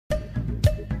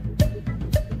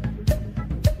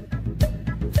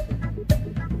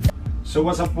So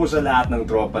what's up po sa lahat ng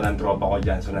tropa ko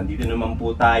dyan. So nandito naman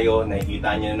po tayo,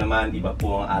 nakikita nyo naman, iba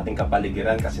po ang ating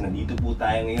kapaligiran kasi nandito po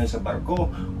tayo ngayon sa barko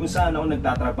kung saan ako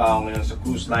nagtatrabaho ngayon sa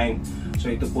cruise line.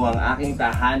 So ito po ang aking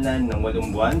tahanan ng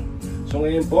 8 buwan. So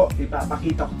ngayon po,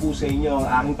 ipapakita ko po sa inyo ang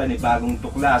aking panibagong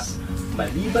tuklas.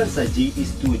 Maliban sa GT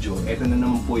Studio, ito na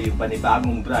naman po yung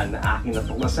panibagong brand na aking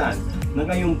natuklasan na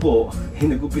ngayon po,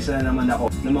 nag-upisa na naman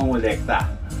ako na mangolekta.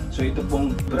 So ito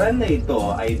pong brand na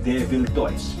ito ay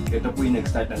DevilToys. Ito po yung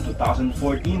nag-start ng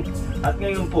 2014 at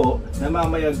ngayon po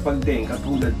namamayagpag din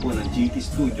katulad po ng GT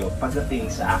Studio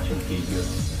pagdating sa action figure.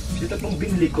 So ito pong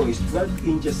binili ko is 12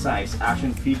 inches size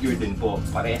action figure din po.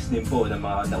 Parehas din po ng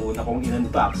mga nauna kong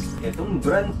in-unbox. Itong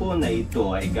brand po na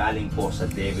ito ay galing po sa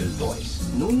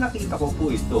DevilToys. Nung nakita ko po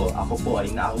ito, ako po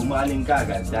ay nahumaling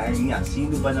kagad dahil nga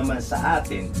sino ba naman sa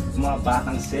atin, mga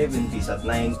batang 70s at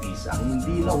 90s ang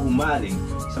hindi na humaling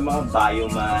sa mga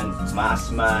Bioman,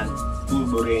 MaskuMan,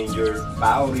 Turbo Ranger,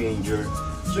 Power Ranger.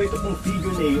 So ito pong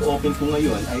figure na i-open ko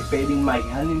ngayon ay pwedeng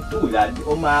maihanin tulad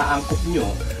o maaangkop nyo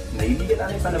na hindi ka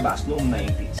natin palabas noong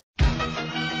 90s.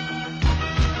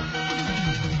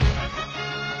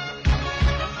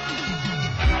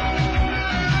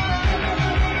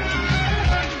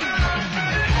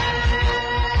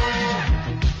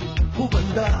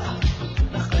 Hubanda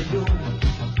na kayo,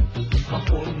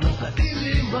 hapon ng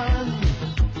kadiliman,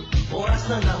 oras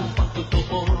na ng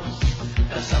pagtutuos,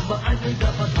 kasamaan ay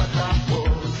dapat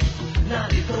matapos.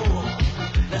 Narito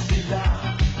na sila,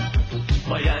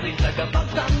 bayaning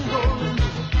Tagapagtanggol,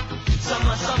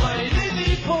 sama-samay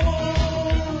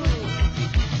lilipon.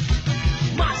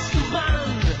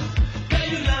 MaskuMan,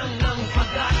 kayo lang ang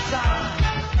pag-asa,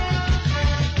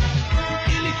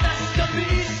 iligtas kami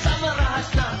sa marahas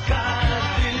na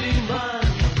kadiliman.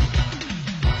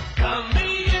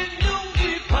 Kami inyong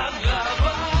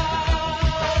ipaglaban.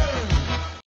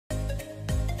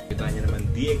 Kita nyo naman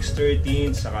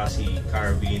DXIII saka si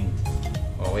Carbine.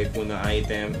 Okay po na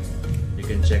item. You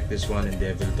can check this one in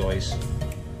DevilToys.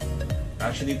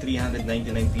 Actually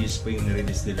 399 pieces po yung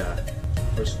nirelease nila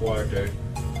first quarter.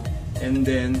 And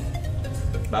then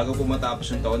bago po matapos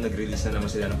yung taon, nag-release na naman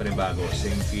sila ng panibago,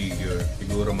 same figure.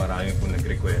 Siguro marami po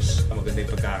nag-request. Maganda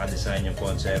yung pagkakadesign yung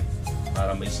concept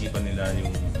para maisipan nila yung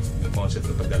concept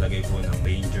na paglalagay po ng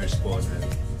Rangers po na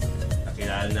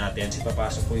nakilala natin. Si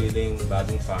papasok po yung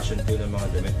bagong fashion po ng mga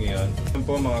damit ngayon. Yun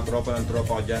po mga tropa ng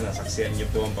tropa ko dyan, nasaksihan nyo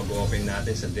po ang pag-open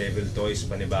natin sa DevilToys,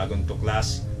 panibagong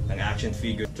tuklas ng action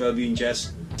figure 12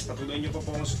 inches. Patuloy nyo po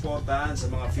akong suportahan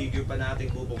sa mga figure pa natin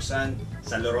bubuksan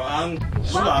sa Laruan.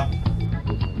 Swap!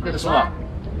 Swap!